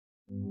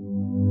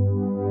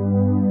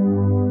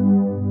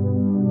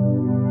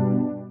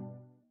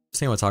First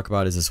thing I want to talk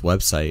about is this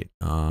website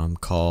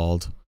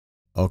called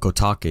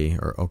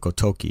Okotoki or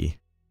Okotoki.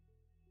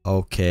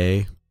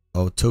 Okotoki.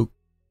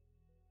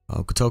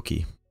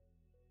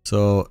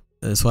 So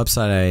this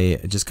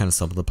website, I just kind of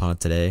stumbled upon it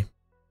today,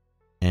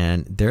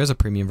 and there is a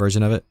premium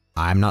version of it.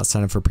 I'm not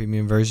signed up for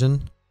premium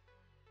version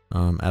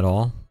at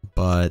all,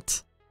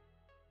 but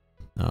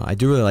I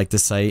do really like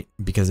this site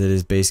because it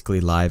is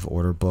basically live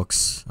order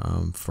books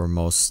for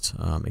most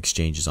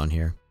exchanges on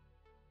here.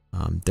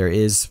 There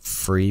is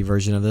free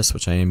version of this,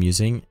 which I am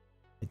using.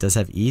 It does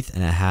have ETH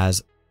and it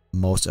has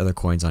most other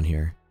coins on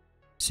here.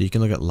 So you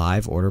can look at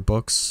live order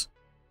books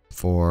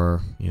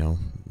for, you know,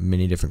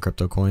 many different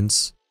crypto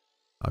coins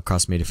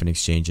across many different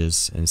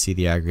exchanges and see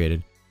the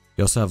aggregated.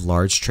 You also have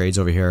large trades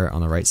over here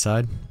on the right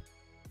side.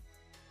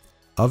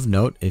 Of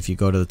note, if you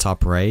go to the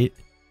top right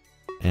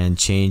and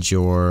change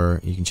you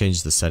can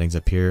change the settings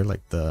up here,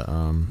 like the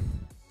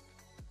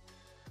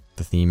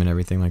theme and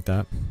everything like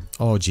that.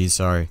 Oh geez,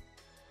 sorry.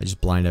 I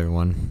just blind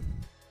everyone.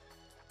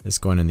 It's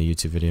going in the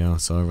YouTube video,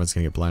 so everyone's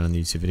gonna get blind on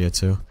the YouTube video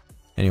too.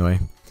 Anyway,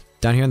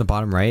 down here on the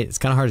bottom right, it's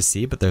kind of hard to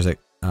see, but there's a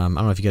I don't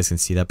know if you guys can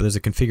see that, but there's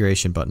a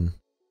configuration button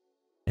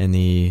in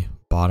the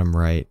bottom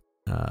right.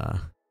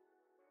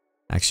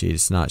 Actually,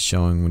 it's not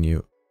showing when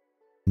you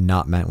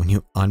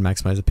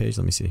unmaximize the page.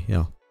 Let me see. You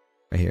know,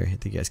 right here. I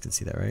think you guys can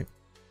see that, right?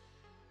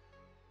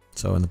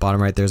 So in the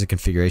bottom right, there's a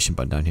configuration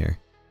button down here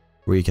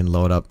where you can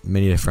load up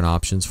many different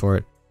options for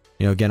it.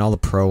 You know, again, all the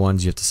pro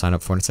ones you have to sign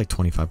up for, and it's like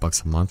 25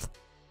 bucks a month.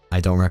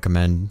 I don't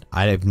recommend.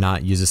 I have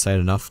not used the site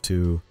enough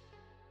to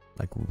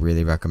like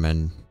really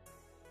recommend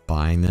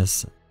buying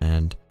this,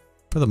 and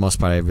for the most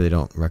part, I really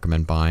don't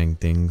recommend buying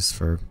things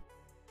for,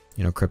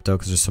 you know, crypto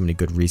because there's so many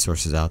good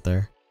resources out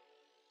there.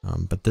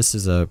 But this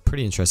is a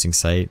pretty interesting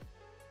site.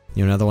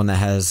 You know, another one that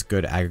has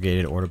good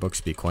aggregated order books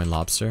would be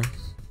CoinLobster.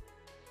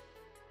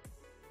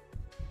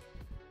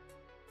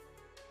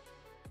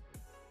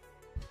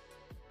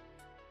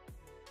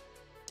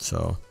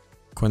 So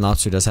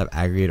CoinLobster does have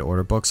aggregated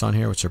order books on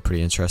here, which are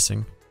pretty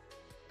interesting.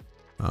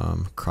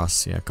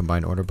 Across, yeah,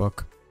 combined order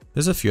book.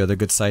 There's a few other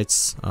good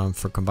sites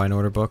for combined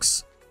order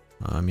books.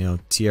 You know,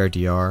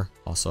 TRDR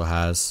also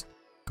has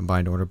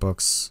combined order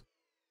books,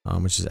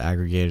 which is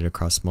aggregated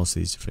across most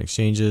of these different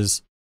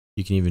exchanges.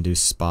 You can even do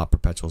spot,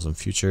 perpetuals, and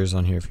futures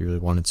on here if you really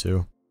wanted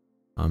to.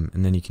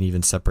 And then you can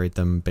even separate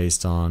them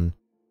based on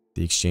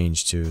the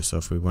exchange too. So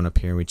if we went up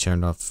here and we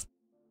turned off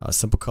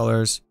simple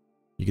colors,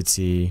 you could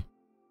see,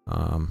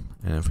 and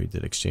if we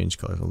did exchange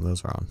colors, well,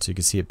 those are on. So you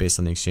can see it based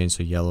on the exchange.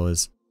 So yellow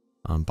is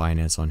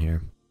Binance on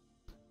here.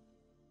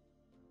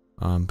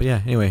 But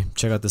yeah, anyway,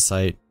 check out the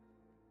site,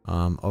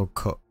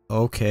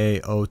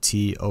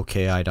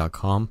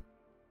 okotoki.com.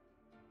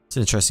 It's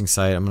an interesting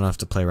site. I'm gonna have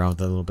to play around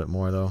with it a little bit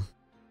more though.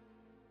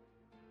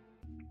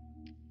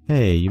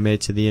 Hey, you made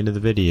it to the end of the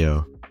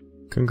video.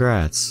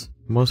 Congrats.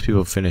 Most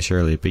people finish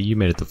early, but you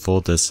made it the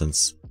full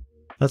distance.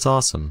 That's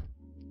awesome.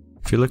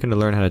 If you're looking to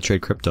learn how to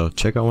trade crypto,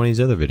 check out one of these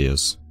other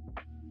videos.